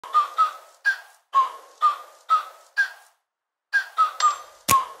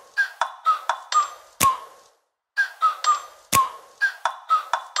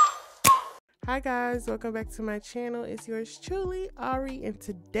Hi guys, welcome back to my channel. It's yours truly, Ari, and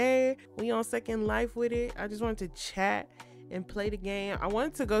today we on Second Life with it. I just wanted to chat and play the game. I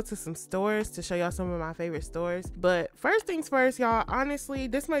wanted to go to some stores to show y'all some of my favorite stores, but first things first, y'all, honestly,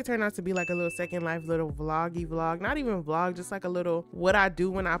 this might turn out to be like a little Second Life little vlog, not even vlog, just like a little what I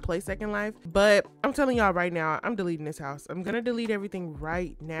do when I play Second Life. But I'm telling y'all right now, I'm deleting this house. I'm gonna delete everything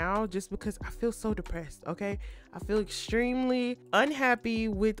right now just because I feel so depressed. Okay, I feel extremely unhappy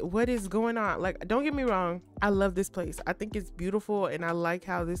with what is going on. Like, don't get me wrong, I love this place. I think it's beautiful and I like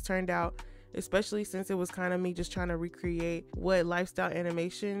how this turned out, especially since it was kind of me just trying to recreate what Lifestyle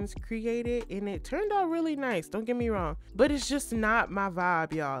Animations created, and it turned out really nice, don't get me wrong, but it's just not my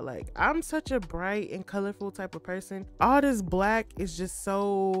vibe, y'all. Like, I'm such a bright and colorful type of person. All this black is just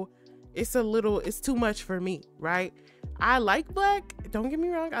so, it's too much for me, right? I like black, don't get me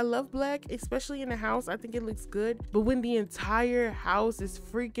wrong, I love black, especially in the house. I think it looks good, but when the entire house is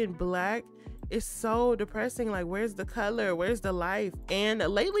freaking black, it's so depressing. Like, where's the color? Where's the life? And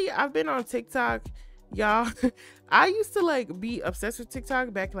lately I've been on TikTok, y'all. I used to like be obsessed with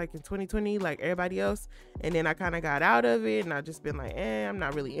TikTok back like in 2020, like everybody else, and then I kind of got out of it and I just been like, I'm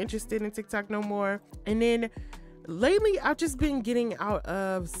not really interested in TikTok no more. And then lately I've just been getting out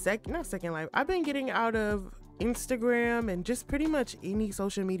of Second Life, I've been getting out of Instagram and just pretty much any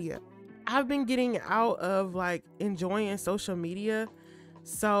social media. I've been getting out of like enjoying social media.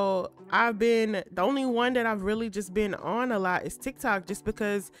 So the only one that I've really just been on a lot is TikTok, just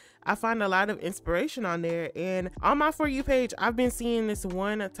because I find a lot of inspiration on there. And on my For You page, I've been seeing this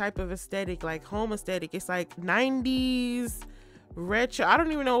one type of aesthetic, like home aesthetic. It's like 90s retro. I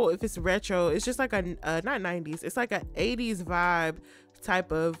don't even know if it's retro. It's just like a not 90s. It's like a 80s vibe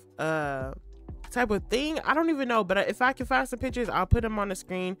type of thing. I don't even know, but if I can find some pictures, I'll put them on the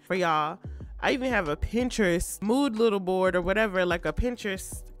screen for y'all. I even have a Pinterest mood little board or whatever, like a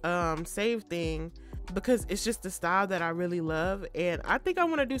Pinterest save thing, because it's just the style that I really love. And I think I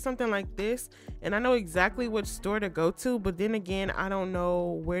want to do something like this, and I know exactly which store to go to, but then again, I don't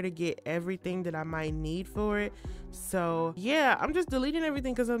know where to get everything that I might need for it. So yeah, I'm just deleting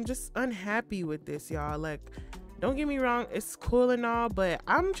everything because I'm just unhappy with this, y'all. Like, don't get me wrong, it's cool and all, but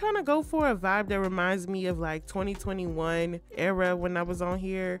I'm trying to go for a vibe that reminds me of like 2021 era when I was on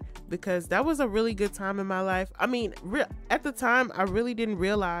here, because that was a really good time in my life. I mean, at the time, I really didn't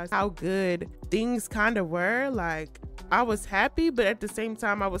realize how good things kind of were. Like, I was happy, but at the same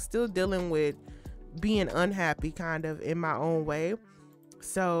time, I was still dealing with being unhappy kind of in my own way.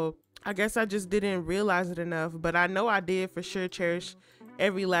 So I guess I just didn't realize it enough, but I know I did for sure cherish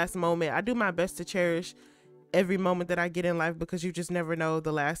every last moment. I do my best to cherish every moment that I get in life, because you just never know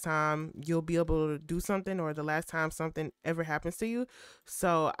the last time you'll be able to do something or the last time something ever happens to you.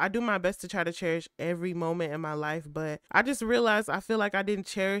 So I do my best to try to cherish every moment in my life, but I just realized I feel like I didn't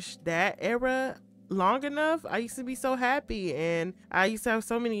cherish that era long enough. I used to be so happy, and I used to have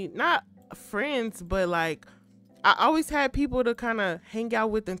so many, not friends, but like I always had people to kind of hang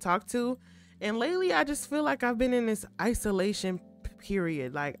out with and talk to. And lately I just feel like I've been in this isolation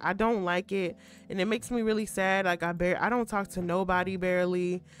period. Like, I don't like it, and it makes me really sad. Like, I don't talk to nobody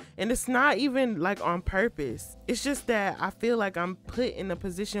barely, and it's not even like on purpose. It's just that I feel like I'm put in a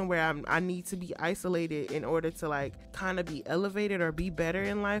position where I need to be isolated in order to like kind of be elevated or be better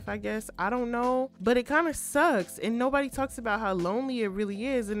in life, I guess. I don't know, but it kind of sucks, and nobody talks about how lonely it really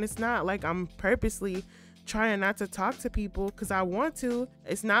is. And it's not like I'm purposely trying not to talk to people because I want to.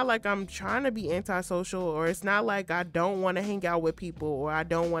 It's not like I'm trying to be antisocial, or it's not like I don't want to hang out with people, or I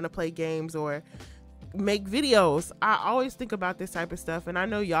don't want to play games or make videos. I always think about this type of stuff, and I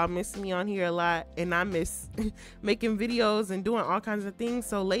know y'all miss me on here a lot, and I miss making videos and doing all kinds of things.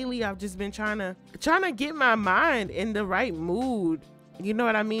 So lately I've just been trying to get my mind in the right mood, you know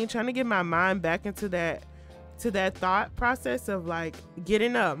what I mean, trying to get my mind back into that thought process of like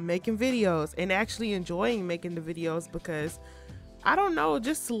getting up, making videos, and actually enjoying making the videos. Because I don't know,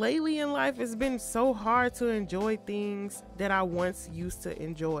 just lately in life it's been so hard to enjoy things that I once used to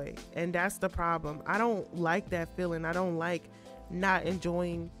enjoy, and that's the problem. I don't like that feeling. I don't like not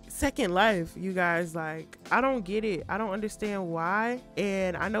enjoying Second Life, you guys. Like, I don't get it. I don't understand why,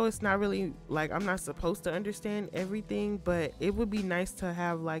 and I know it's not really like I'm not supposed to understand everything, but it would be nice to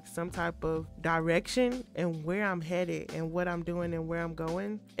have like some type of direction and where I'm headed and what I'm doing and where I'm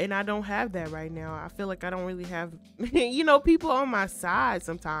going, and I don't have that right now. I feel like I don't really have you know, people on my side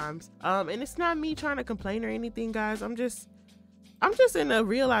sometimes, and it's not me trying to complain or anything, guys. I'm just in a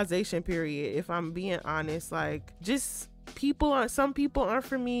realization period, if I'm being honest. Like, just some people aren't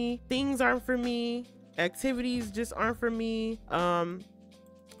for me, things aren't for me, activities just aren't for me. I'm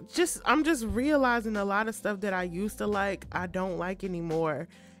just realizing a lot of stuff that I used to like, I don't like anymore.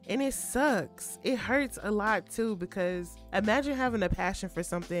 And it sucks. It hurts a lot too, because imagine having a passion for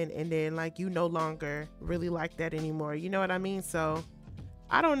something and then like you no longer really like that anymore. You know what I mean? So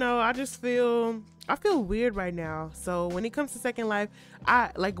I don't know. I feel weird right now. So when it comes to Second Life,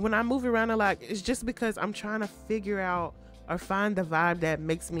 I like when I move around a lot, it's just because I'm trying to figure out or find the vibe that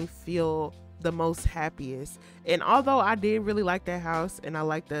makes me feel the most happiest. And although I did really like that house and I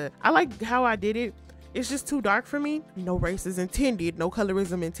like how I did it, it's just too dark for me. No racism intended, no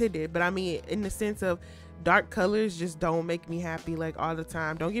colorism intended, but I mean in the sense of dark colors just don't make me happy like all the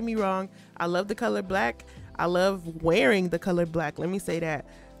time. Don't get me wrong, I love the color black. I love wearing the color black, let me say that.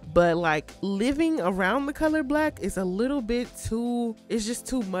 But like living around the color black is a little bit too, it's just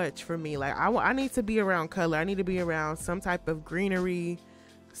too much for me. Like I need to be around color. I need to be around some type of greenery,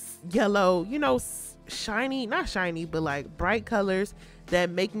 yellow, you know, shiny, not shiny, but like bright colors that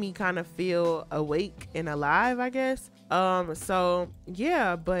make me kind of feel awake and alive, I guess. So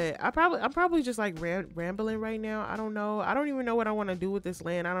yeah, but I'm probably just like rambling right now. I don't know. I don't even know what I want to do with this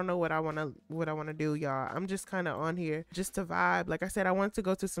land. I don't know what I want to do, y'all. I'm just kind of on here just to vibe. Like I said, I want to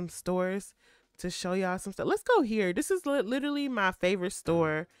go to some stores to show y'all some stuff. Let's go here. This is literally my favorite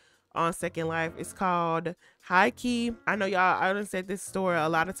store on Second Life. It's called High Key. I know y'all, I done said this store a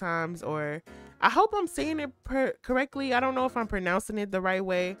lot of times, or I hope I'm saying it correctly. I don't know if I'm pronouncing it the right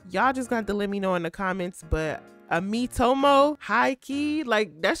way. Y'all just got to let me know in the comments, but Amitomo High Key,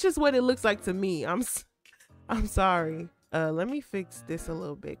 like that's just what it looks like to me. I'm sorry. Let me fix this a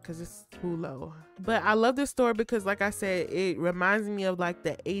little bit because it's too low. But I love this store because like I said, it reminds me of like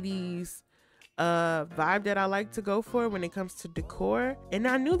the 80s vibe that I like to go for when it comes to decor. And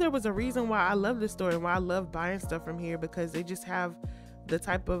I knew there was a reason why I love this store and why I love buying stuff from here, because they just have the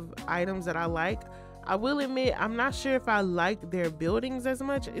type of items that I like. I will admit, I'm not sure if I like their buildings as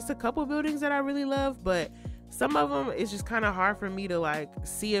much. It's a couple buildings that I really love, but some of them it's just kind of hard for me to like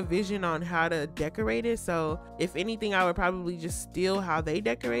see a vision on how to decorate it. So if anything, I would probably just steal how they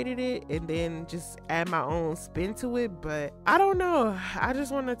decorated it and then just add my own spin to it. But I don't know, I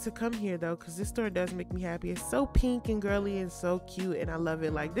just wanted to come here though because this store does make me happy. It's so pink and girly and so cute and I love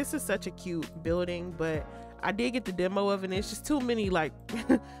it. Like this is such a cute building, but I did get the demo of it and it's just too many, like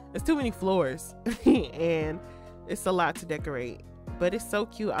it's too many floors and it's a lot to decorate. But it's so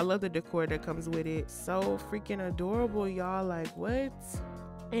cute. I love the decor that comes with it. So freaking adorable, y'all. Like what?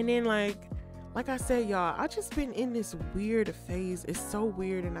 And then like I said, y'all, I just been in this weird phase. It's so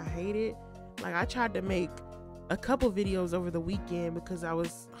weird and I hate it. Like I tried to make a couple videos over the weekend because I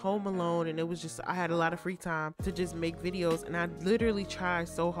was home alone and it was just, I had a lot of free time to just make videos, and I literally tried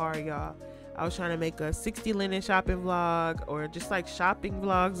so hard, y'all. I was trying to make a 60 linen shopping vlog or just like shopping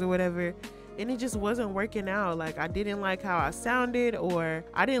vlogs or whatever, and it just wasn't working out. Like I didn't like how I sounded, or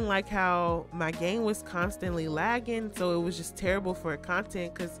I didn't like how my game was constantly lagging, so it was just terrible for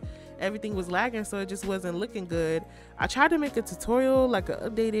content because everything was lagging, so it just wasn't looking good. I tried to make a tutorial, like an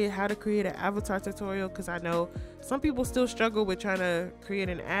updated how to create an avatar tutorial, because I know some people still struggle with trying to create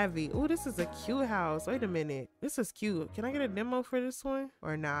an Avi. Oh, this is a cute house. Wait a minute, this is cute. Can I get a demo for this one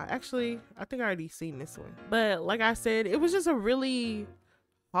or not? Actually, I think I already seen this one. But like I said, it was just a really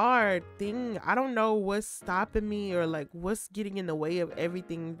hard thing. I don't know what's stopping me or like what's getting in the way of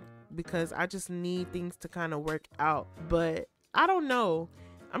everything, because I just need things to kind of work out. But I don't know,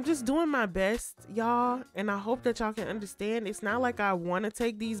 I'm just doing my best, y'all, and I hope that y'all can understand. It's not like I want to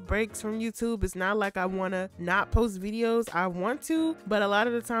take these breaks from YouTube. It's not like I want to not post videos. I want to, but a lot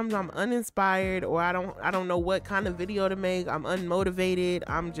of the times I'm uninspired, or I don't know what kind of video to make. I'm unmotivated.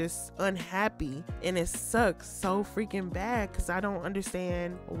 I'm just unhappy, and it sucks so freaking bad because I don't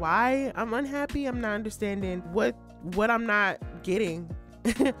understand why I'm unhappy. I'm not understanding what I'm not getting.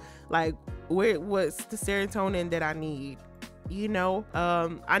 Like what's the serotonin that I need? You know,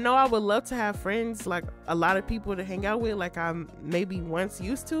 I know I would love to have friends, like a lot of people to hang out with, like I'm maybe once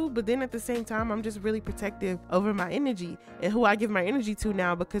used to, but then at the same time, I'm just really protective over my energy and who I give my energy to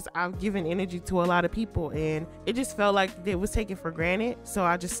now, because I've given energy to a lot of people and it just felt like it was taken for granted. So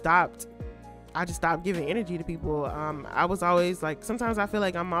I just stopped giving energy to people. I was always like, sometimes I feel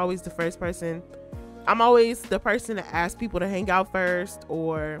like I'm always the person to ask people to hang out first,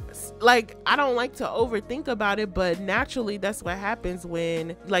 or like I don't like to overthink about it, but naturally that's what happens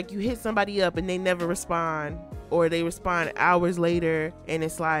when like you hit somebody up and they never respond, or they respond hours later and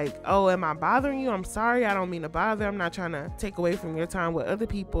it's like, oh, am I bothering you? I'm sorry, I don't mean to bother. I'm not trying to take away from your time with other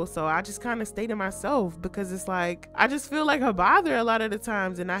people. So I just kind of stay to myself because it's like I just feel like I bother a lot of the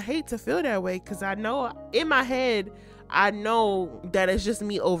times, and I hate to feel that way because I know in my head I know that it's just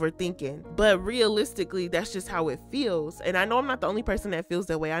me overthinking, but realistically, that's just how it feels. And I know I'm not the only person that feels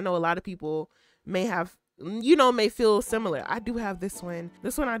that way. I know a lot of people may have you know, may feel similar. I do have this one.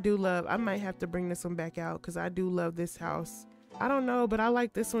 This one I do love. I might have to bring this one back out because I do love this house. I don't know, but I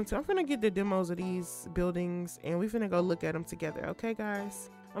like this one too. I'm gonna get the demos of these buildings and we finna go look at them together. Okay, guys?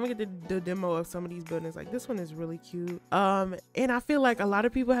 I'm gonna get the demo of some of these buildings. Like this one is really cute. And I feel like a lot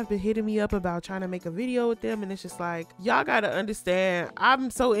of people have been hitting me up about trying to make a video with them, and it's just like, y'all gotta understand,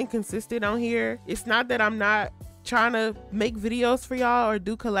 I'm so inconsistent on here. It's not that I'm not trying to make videos for y'all or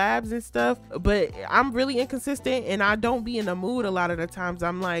do collabs and stuff, but I'm really inconsistent and I don't be in the mood a lot of the times.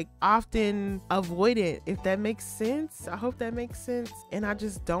 I'm like often avoidant, if that makes sense. I hope that makes sense. And I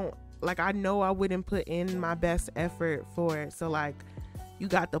just don't, like, I know I wouldn't put in my best effort for it. So like, you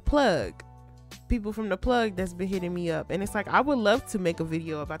got the plug, people from the plug that's been hitting me up, and it's like, I would love to make a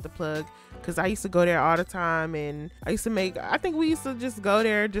video about the plug because I used to go there all the time, and I think we used to just go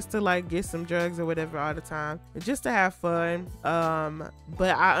there just to like get some drugs or whatever all the time, just to have fun.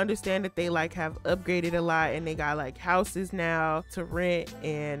 But I understand that they like have upgraded a lot and they got like houses now to rent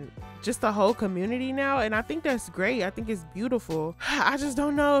and just the whole community now, and I think that's great. I think it's beautiful. I just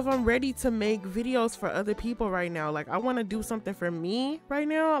don't know if I'm ready to make videos for other people right now. Like I want to do something for me right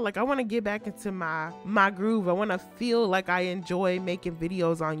now. Like I want to get back into my groove. I want to feel like I enjoy making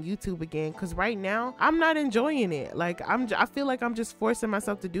videos on YouTube again, because right now I'm not enjoying it. Like I feel like I'm just forcing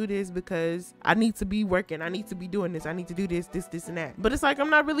myself to do this because I need to be working, I need to be doing this, I need to do this and that, but it's like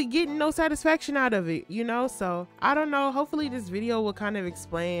I'm not really getting no satisfaction out of it, you know? So I don't know, hopefully this video will kind of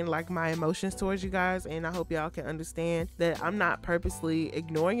explain like my emotions towards you guys, and I hope y'all can understand that I'm not purposely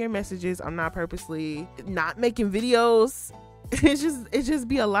ignoring your messages. I'm not purposely not making videos. It's just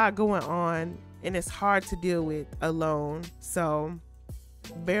be a lot going on and it's hard to deal with alone, so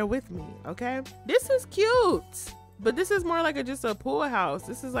bear with me, okay? This is cute, but this is more like just a pool house.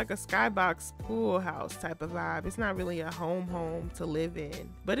 This is like a skybox pool house type of vibe. It's not really a home to live in,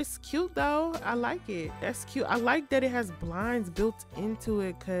 but it's cute though. I like it. That's cute. I like that it has blinds built into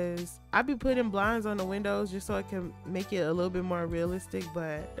it, because I be putting blinds on the windows just so it can make it a little bit more realistic,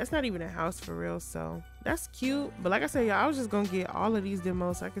 but that's not even a house for real, so that's cute. But like I said, y'all, I was just gonna get all of these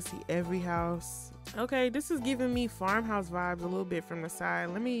demos so I can see every house. Okay, this is giving me farmhouse vibes a little bit from the side.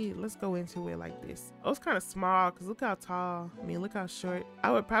 Let's go into it like this. Oh, it's kind of small because look how tall, I mean look how short.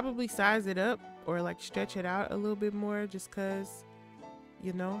 I would probably size it up or like stretch it out a little bit more, just because,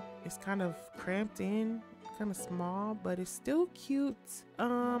 you know, it's kind of cramped in, kind of small, but it's still cute.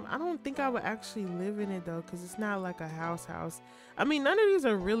 I don't think I would actually live in it though, because it's not like a house. I mean, none of these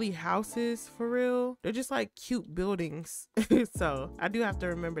are really houses for real. They're just like cute buildings. So I do have to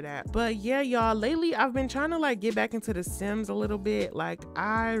remember that. But yeah, y'all, lately I've been trying to like get back into the Sims a little bit. Like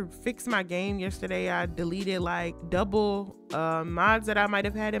I fixed my game yesterday. I deleted like double mods that I might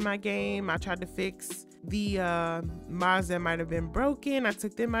have had in my game. I tried to fix the mods that might have been broken. I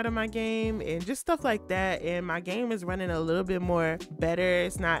took them out of my game and just stuff like that, and my game is running a little bit more better.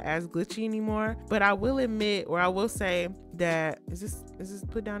 It's not as glitchy anymore. But I will admit, or I will say that, is this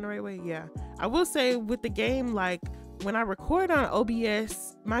put down the right way? Yeah, I will say with the game, like when I record on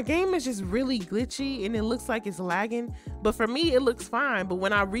OBS, my game is just really glitchy and it looks like it's lagging, but for me it looks fine. But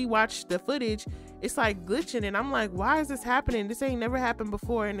when I rewatch the footage, it's like glitching and I'm like, why is this happening? This ain't never happened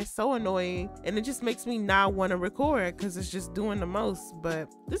before, and it's so annoying, and it just makes me not want to record because it's just doing the most.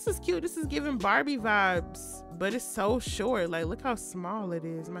 But this is cute. This is giving Barbie vibes, but it's so short. Like look how small it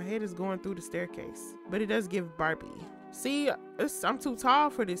is. My head is going through the staircase, but it does give Barbie. See, I'm too tall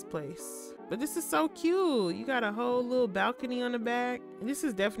for this place. But this is so cute. You got a whole little balcony on the back. This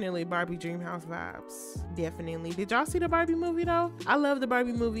is definitely Barbie Dream House vibes. Definitely. Did y'all see the Barbie movie though? I love the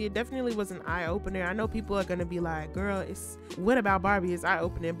Barbie movie. It definitely was an eye-opener. I know people are gonna be like, girl, what about Barbie is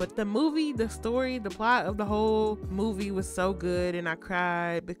eye-opening? But the movie, the story, the plot of the whole movie was so good, and I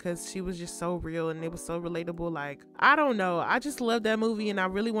cried because she was just so real and it was so relatable. Like, I don't know. I just love that movie and I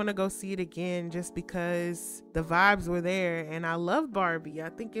really want to go see it again just because the vibes were there, and I love Barbie. I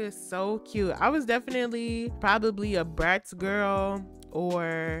think it's so cute. I was definitely probably a Bratz girl,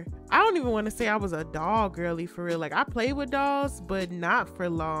 or I don't even want to say I was a doll girly for real. Like I played with dolls, but not for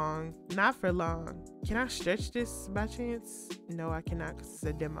long. Can I stretch this by chance? No, I cannot because it's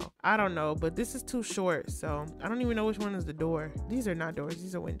a demo. I don't know, but this is too short, so I don't even know which one is the door. These are not doors,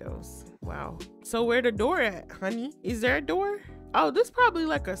 these are windows. Wow. So where the door at, honey? Is there a door? Oh, this probably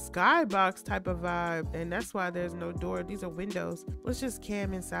like a skybox type of vibe, and that's why there's no door. These are windows. Let's just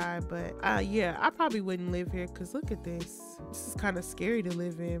cam inside. But yeah, I probably wouldn't live here because look at this. This is kind of scary to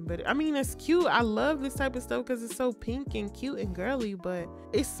live in, but I mean, it's cute. I love this type of stuff because it's so pink and cute and girly, but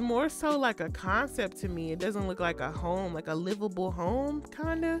it's more so like a concept to me. It doesn't look like a home, like a livable home,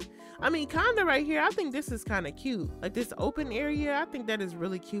 kind of. I mean, kind of right here. I think this is kind of cute. Like this open area, I think that is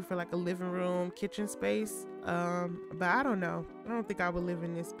really cute for like a living room, kitchen space. But I don't know. I don't think I would live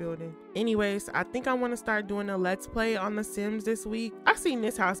in this building. Anyways, I think I want to start doing a let's play on The Sims this week. I've seen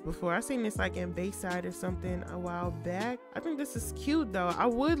this house before. I've seen this like in Bayside or something a while back. I think this is cute though. I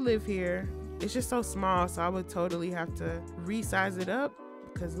would live here. It's just so small, so I would totally have to resize it up.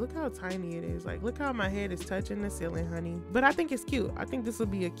 Because look how tiny it is. Like, look how my head is touching the ceiling, honey. But I think it's cute. I think this will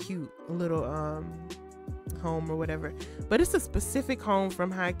be a cute little home or whatever. But it's a specific home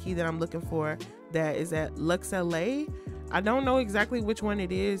from High Key that I'm looking for that is at Lux LA. I don't know exactly which one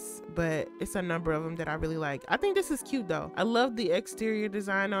it is, but it's a number of them that I really like. I think this is cute though. I love the exterior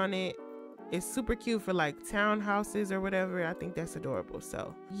design on it. It's super cute for like townhouses or whatever. I think that's adorable.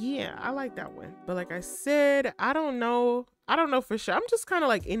 So yeah, I like that one. But like I said, I don't know for sure. I'm just kind of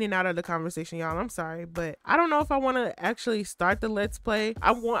like in and out of the conversation, y'all. I'm sorry, but I don't know if I want to actually start the let's play.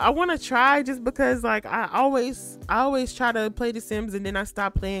 I want to try just because like I always try to play The Sims and then I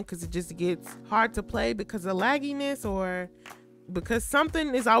stop playing because it just gets hard to play because of lagginess or because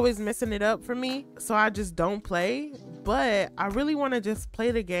something is always messing it up for me. So I just don't play. But I really want to just play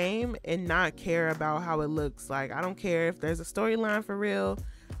the game and not care about how it looks. Like, I don't care if there's a storyline for real.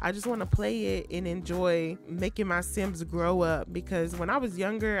 I just want to play it and enjoy making my Sims grow up. Because when I was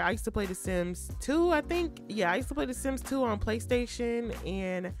younger, I used to play The Sims 2, I think. Yeah, I used to play The Sims 2 on PlayStation,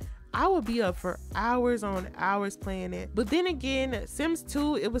 and I would be up for hours on hours playing it. But then again, Sims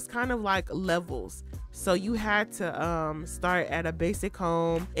 2, it was kind of like levels. So you had to start at a basic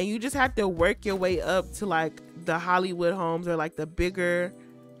home and you just had to work your way up to like the Hollywood homes or like the bigger,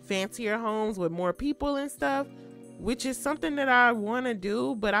 fancier homes with more people and stuff, which is something that I want to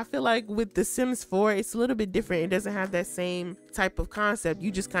do. But I feel like with The Sims 4, it's a little bit different. It doesn't have that same type of concept.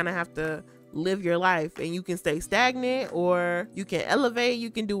 You just kind of have to live your life and you can stay stagnant or you can elevate. You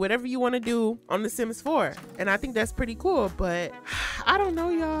can do whatever you want to do on The Sims 4, and I think that's pretty cool. But I don't know,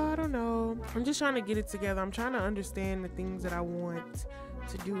 y'all. I don't know. I'm just trying to get it together. I'm trying to understand the things that I want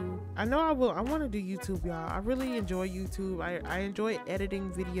to do. I know I want to do YouTube, y'all. I really enjoy YouTube. I enjoy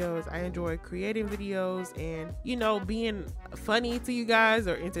editing videos. I enjoy creating videos and, you know, being funny to you guys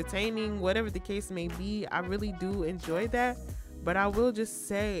or entertaining, whatever the case may be. I really do enjoy that. But I will just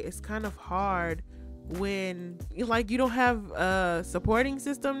say it's kind of hard when like you don't have a supporting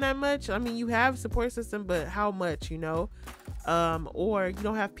system that much. I mean, you have support system, but how much, you know? Or you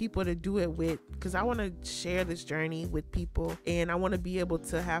don't have people to do it with, because I want to share this journey with people and I want to be able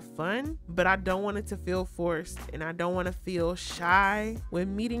to have fun, but I don't want it to feel forced and I don't want to feel shy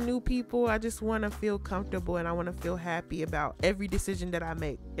when meeting new people. I just want to feel comfortable and I want to feel happy about every decision that I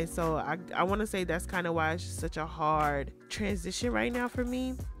make. And so I want to say that's kind of why it's just such a hard transition right now for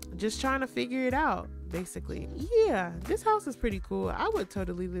me. Just trying to figure it out, basically. Yeah, this house is pretty cool. I would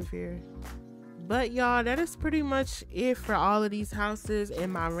totally live here. But y'all, that is pretty much it for all of these houses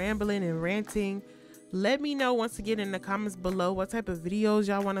and my rambling and ranting. Let me know once again in the comments below what type of videos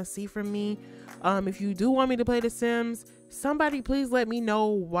y'all want to see from me. If you do want me to play The Sims, somebody please let me know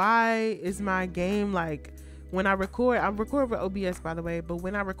why is my game like when I record with OBS, by the way, but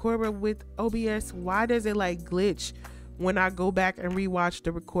when I record with OBS, why does it like glitch when I go back and rewatch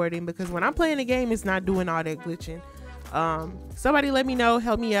the recording? Because when I'm playing the game, it's not doing all that glitching. Somebody let me know,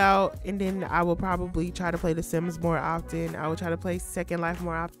 help me out, and then I will probably try to play The Sims more often. I will try to play Second Life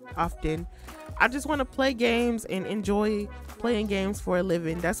more often. I just want to play games and enjoy playing games for a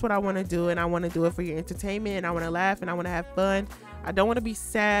living. That's what I want to do, and I want to do it for your entertainment, and I want to laugh and I want to have fun. I don't want to be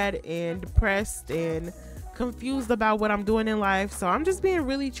sad and depressed and confused about what I'm doing in life. So I'm just being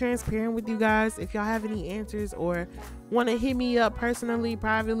really transparent with you guys. If y'all have any answers or want to hit me up personally,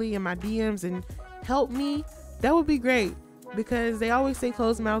 privately in my DMs and help me, that would be great, because they always say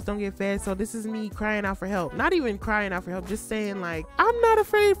closed mouths don't get fed. So this is me crying out for help. Not even crying out for help, just saying like I'm not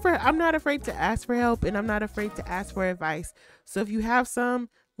afraid to ask for help, and I'm not afraid to ask for advice. So if you have some,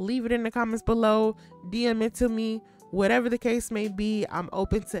 leave it in the comments below, DM it to me, whatever the case may be. I'm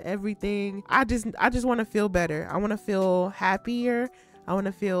open to everything. I just want to feel better. I want to feel happier. I want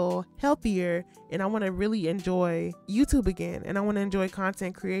to feel healthier, and I want to really enjoy YouTube again, and I want to enjoy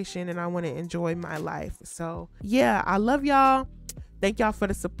content creation, and I want to enjoy my life. So yeah, I love y'all. Thank y'all for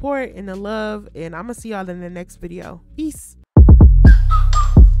the support and the love, and I'm gonna see y'all in the next video. Peace.